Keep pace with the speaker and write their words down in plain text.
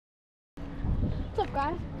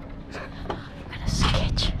guys. I'm gonna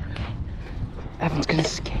sketch. Okay. Evan's gonna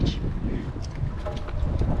sketch.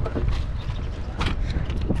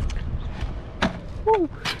 Woo.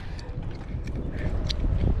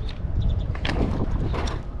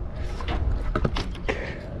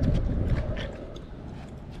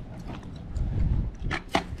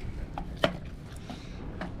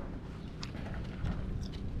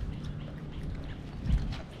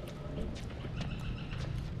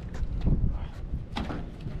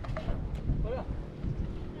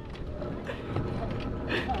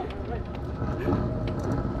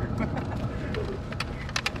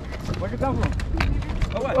 Where'd you come from?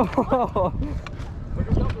 Oh, what? Oh. Where'd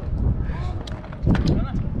you come from?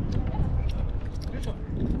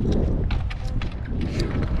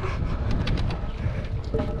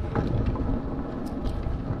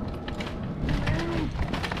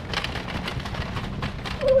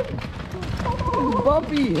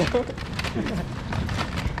 Bumpy.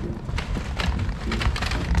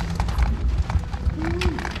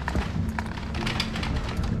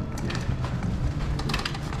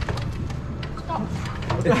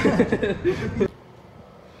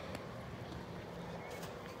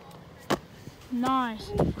 Nice.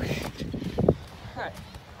 Alright,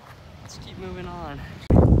 let's keep moving on.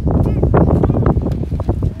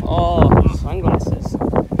 Oh, sunglasses.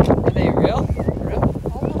 Are they real? Real?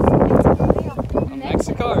 Oh,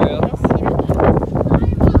 Mexico, real?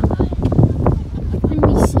 Let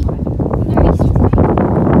me see.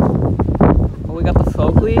 Oh, we got the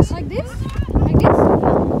Folkleys. Like this? Like this?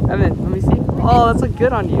 Evan, let me see. Oh, that's look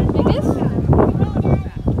good on you. Like this?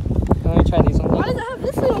 Let me try these on. Why does it have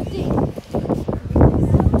this little thing?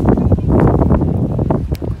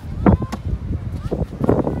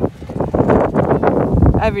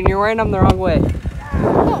 Evan, you're wearing them the wrong way.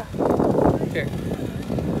 No. Here.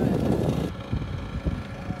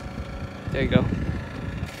 There you go.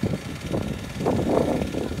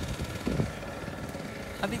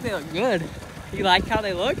 I think they look good. You like how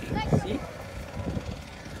they look? See?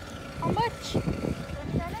 How much?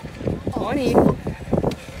 20. Too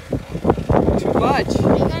much.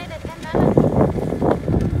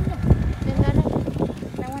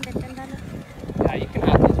 Yeah, you can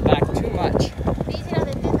have those back. Too much.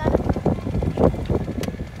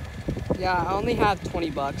 Yeah, I only have 20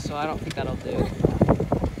 bucks, so I don't think that'll do.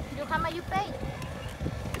 How much you pay?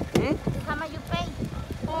 Hmm? How much you pay?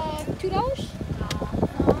 $2?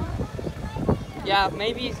 Yeah,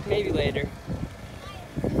 maybe later.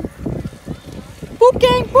 Boop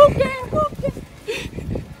gang, boop gang, boop gang.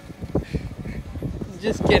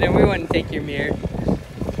 Just kidding, we wouldn't take your mirror.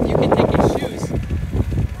 You can take his shoes.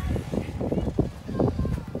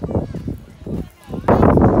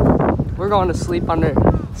 We're going to sleep under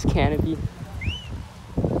this canopy.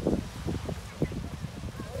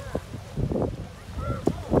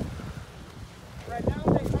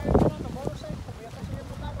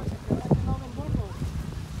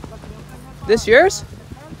 This yours?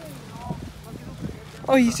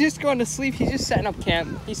 Oh, he's just going to sleep. He's just setting up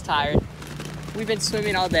camp. He's tired. We've been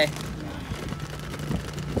swimming all day.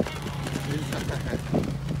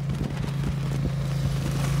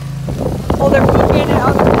 Oh, they're booking it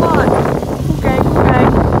on the pond. Okay, okay.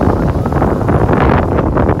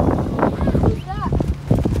 Who's that?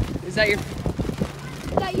 Is that your...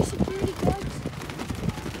 Is that your security guards?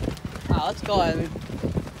 Oh, let's go, Evan.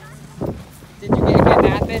 Did you get a good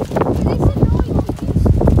nap in? They said no monkeys.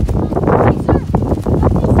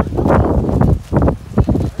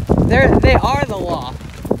 They are the law.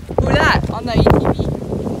 Who that? On the ATV.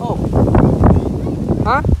 Oh.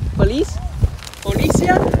 Huh? Police?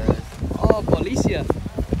 Policia? Oh, Policia.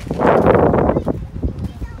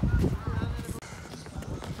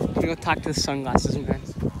 I'm gonna go talk to the sunglasses man.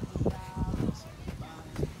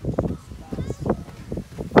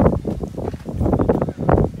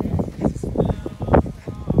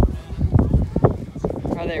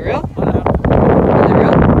 Are they real? Are they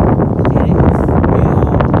real?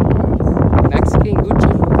 Mexican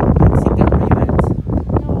Gucci.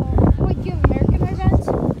 No. Wait, you have American Ray-Bans?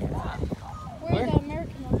 Where Where? are the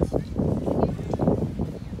American ones?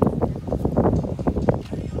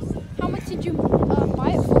 How much did you buy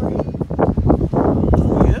it for?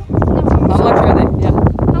 No, How much are they? Yeah.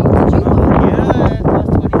 How much did you buy?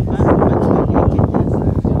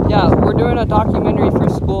 Yeah, we're doing a documentary for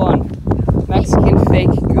school on Mexican fake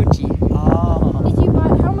Gucci. Did you buy?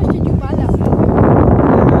 How much did you buy that for?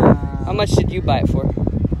 How much did you buy it for?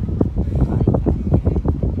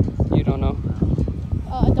 You don't know.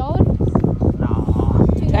 $1?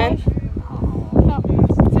 $2? 10? No.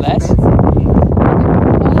 Less?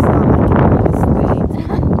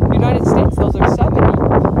 United States, those are 70.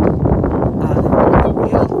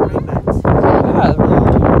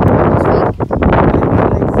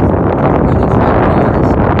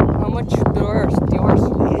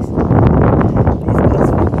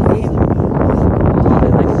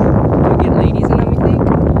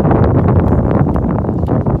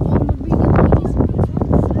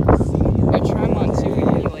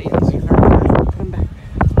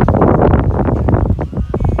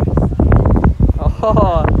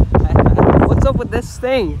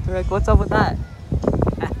 staying. We're like, what's up with that?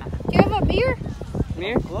 Do you have a beer?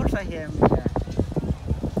 Mir? Of course I have. Yeah.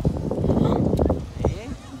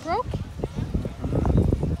 Broke?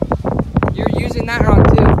 You're using that wrong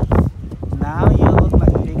too. Now you look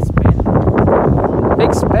like a big spender.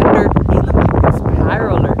 Big spender. You look like a big spender. High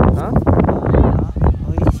roller, huh?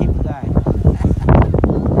 Oh, you cheap guy. I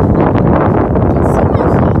can see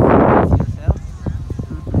myself. See yourself?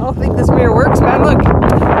 I don't think this mirror works, man. Look.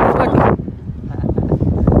 Look.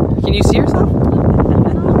 Can you see yourself? I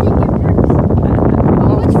don't think it works.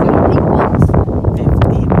 How much for the big ones?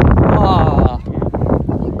 15. Aw.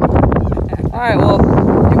 Alright, well,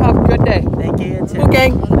 you have a good day. Thank you. Cool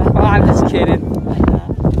gang. Oh, I'm just kidding.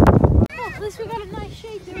 Oh, at least we got a nice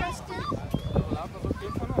shade to rest in.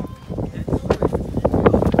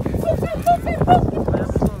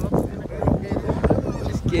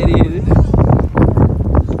 Just kidding.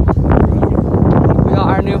 We got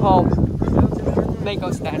our new home.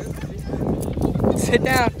 Mango stand. Sit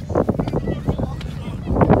down.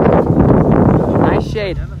 Nice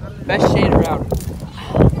shade. Best shade around.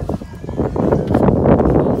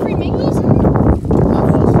 Free mangoes?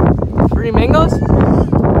 Free mangoes?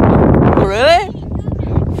 Oh, really?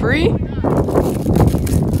 Free?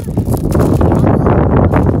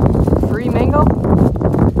 Free mango?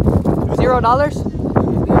 $0?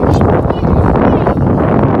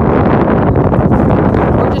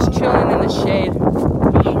 We're just chilling in the shade.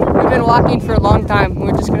 We've been walking for a long time.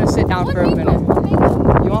 We're just gonna sit down for a minute.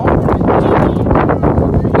 You want one?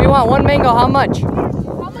 We want one mango. How much? How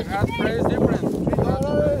much you pay? different.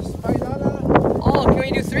 $3, $5, Oh, can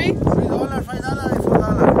we do three? $3, $5, and $4.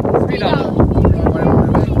 $3.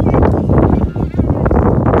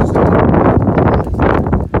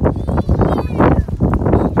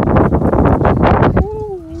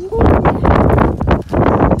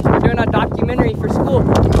 We're doing a documentary for school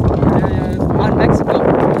on Mexico.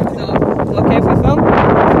 So, is it okay if we film?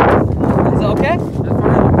 Is it okay?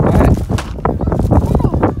 Alright.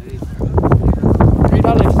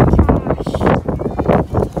 $3.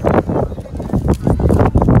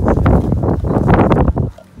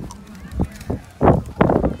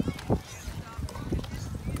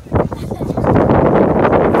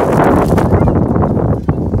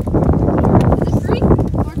 Is it free or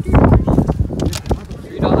 $2?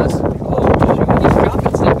 $3? Oh, shoot, he's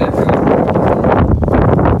dropping stuff everywhere.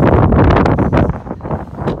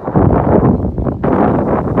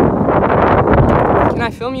 Can I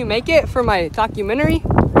film you make it for my documentary?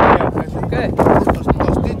 Good.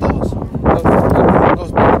 Tostitos.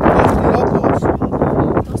 Tostilocos.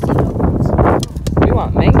 We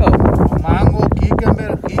want mango. Mango,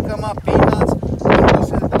 cucumber, jicama, peanuts.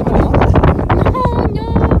 Dulces de tamarindo. Oh, no.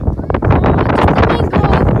 Oh, just a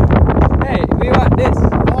mango. Hey, we want this.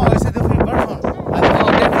 Oh, it's a different version. Oh,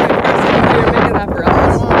 different person. You're making that for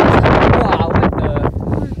us. Wow, what the...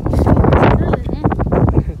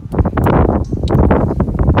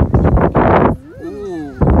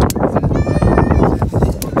 Ooh.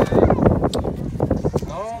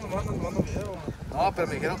 No, pero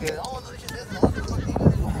me dijeron que... No, no dices eso, no.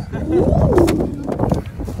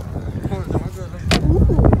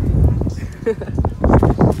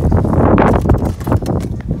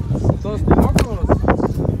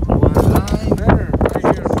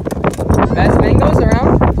 Best mangoes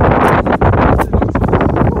around?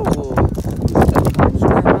 Ooh.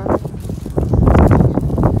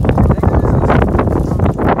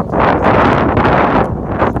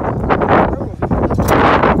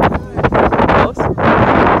 Close.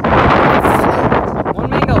 One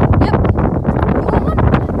mango. Yep. You want one?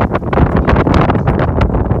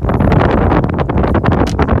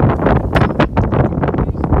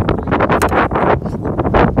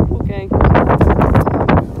 Okay.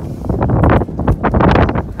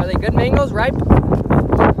 Are they good mangoes, ripe?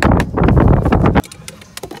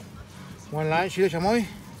 One line, chile chamoy.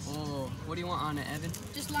 Oh, what do you want on it, Evan?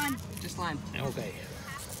 Just lime. Just lime. Okay.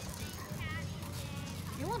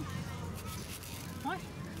 You want? What?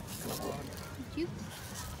 It's you.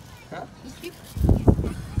 Huh? It's you.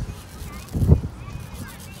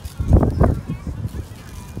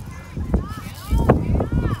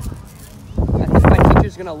 I think my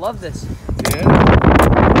teacher's gonna love this. Yeah.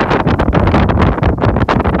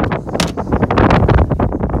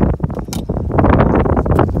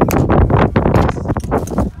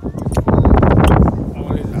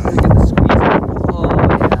 Let's get the squeeze. Oh,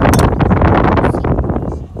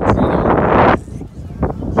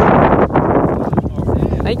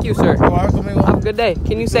 yeah. Thank you, sir. Have a good day.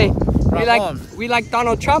 Can you say we like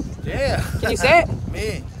Donald Trump? Yeah. Can you say it?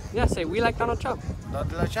 Me. Yeah, say we like Donald Trump.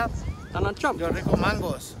 Donald Trump. Donald Trump. Yo rico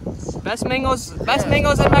mangos. Best mangoes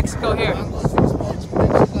in Mexico here. Mangos.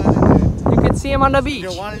 see him on the beach.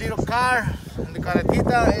 Your one little car and the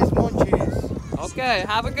carretita is Monchis. Okay,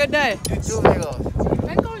 have a good day. You too, amigos.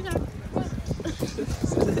 Is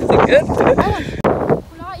it good?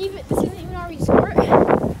 We're not even, this isn't even our resort.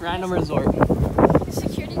 Random resort. The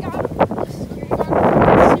security guard is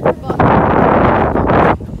super buff.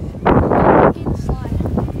 Get in the slide.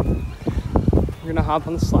 We're gonna hop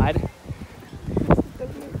on the slide.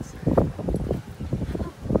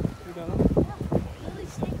 Lily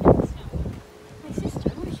Stickens. My sister,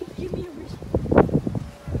 would you give me a wrist?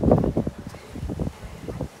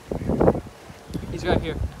 He's right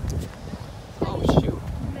here. Oh shoot.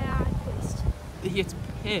 Mad pissed. He gets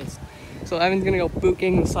pissed. So Evan's gonna go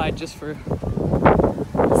booking the slide just for He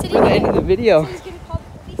said the end of the video. he's gonna call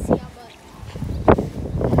the police, yeah,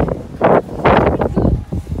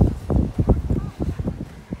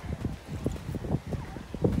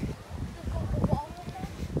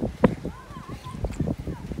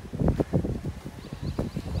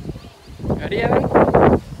 but. Ready, Evan?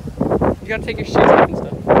 You gotta take your shoes off and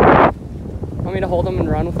stuff. Want me to hold them and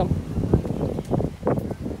run with them?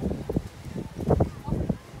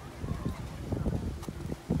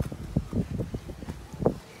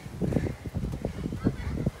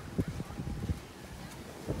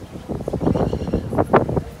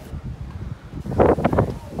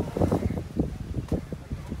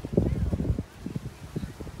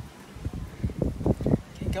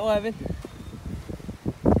 Okay, go, Evan.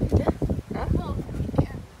 Huh?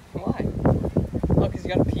 Why? Oh, because you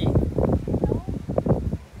gotta pee?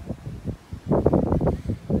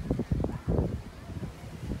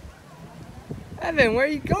 Evan, where are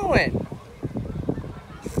you going?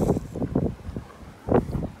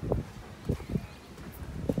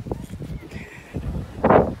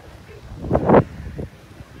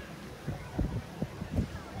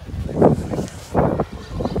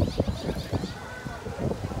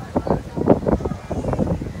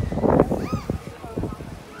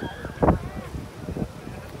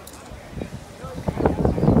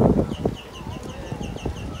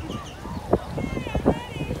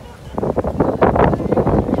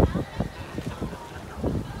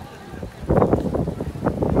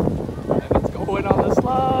 Evan's going on the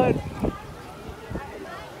slide.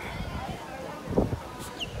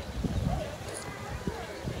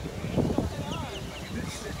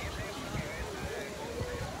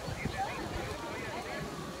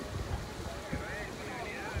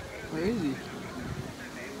 Where is he?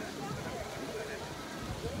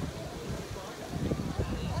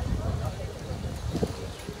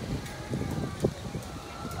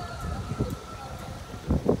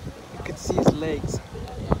 You could see his legs.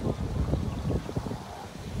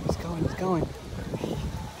 He's going, he's going.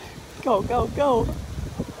 Go, go, go.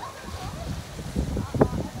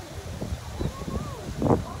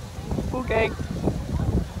 Okay.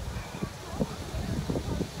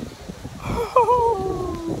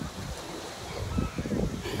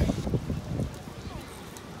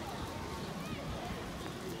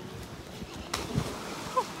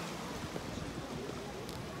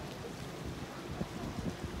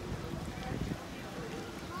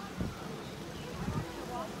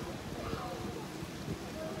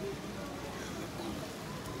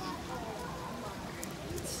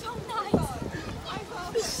 So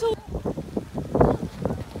nice. It's so.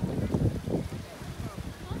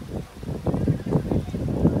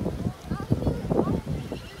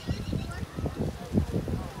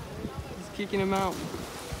 He's kicking him out.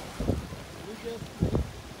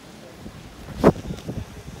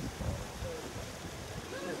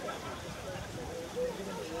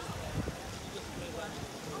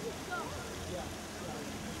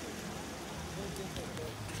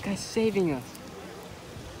 This guy's saving us.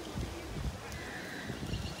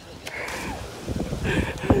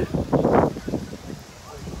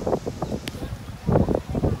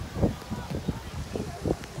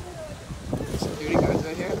 Security guards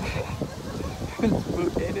right here.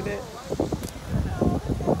 Booted it.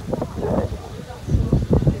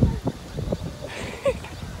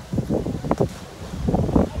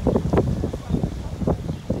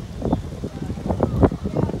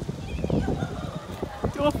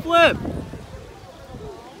 Do a flip.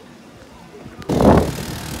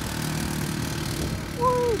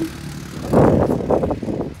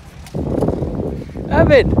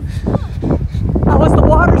 Evan, how was the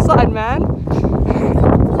water slide, man?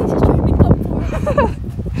 Police is trying to come for us.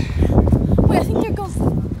 Wait, I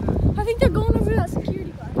think they're going over that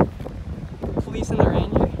security guard. Police and the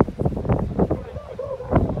ranger.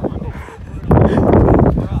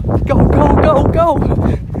 Go, go, go, go!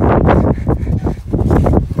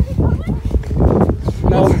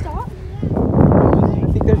 No, Stop.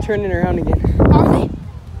 I think they're turning around again. Are they?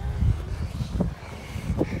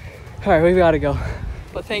 Alright, we gotta go.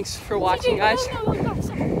 But thanks for watching, guys. No, guys.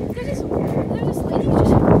 So, there's this lady who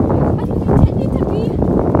just, I think pretended to be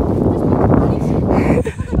this police.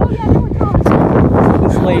 Oh yeah, no, it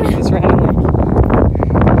This lady, this random lady.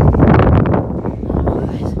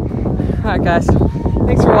 Alright, guys.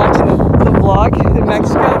 Thanks for watching the vlog in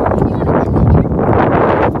Mexico.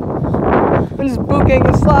 I'm just booking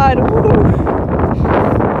a slide.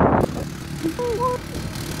 Woo.